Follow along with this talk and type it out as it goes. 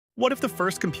What if the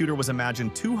first computer was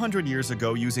imagined 200 years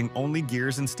ago using only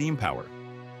gears and steam power?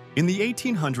 In the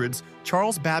 1800s,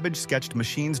 Charles Babbage sketched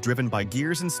machines driven by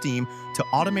gears and steam to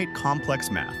automate complex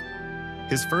math.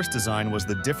 His first design was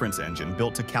the difference engine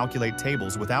built to calculate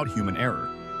tables without human error,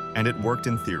 and it worked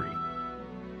in theory.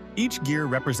 Each gear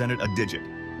represented a digit,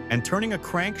 and turning a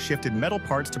crank shifted metal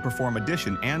parts to perform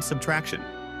addition and subtraction.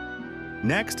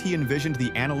 Next, he envisioned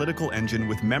the analytical engine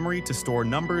with memory to store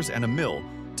numbers and a mill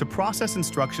to process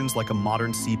instructions like a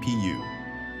modern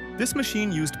CPU. This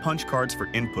machine used punch cards for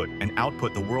input and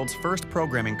output, the world's first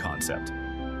programming concept.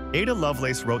 Ada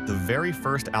Lovelace wrote the very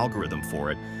first algorithm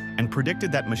for it and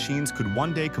predicted that machines could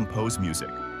one day compose music.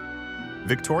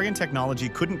 Victorian technology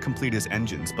couldn't complete his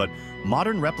engines, but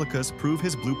modern replicas prove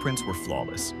his blueprints were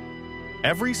flawless.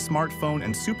 Every smartphone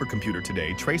and supercomputer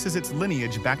today traces its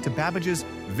lineage back to Babbage's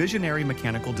visionary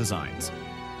mechanical designs.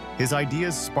 His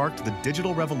ideas sparked the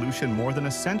digital revolution more than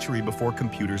a century before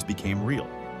computers became real.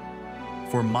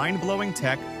 For mind-blowing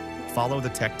tech, follow the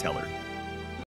Tech Teller.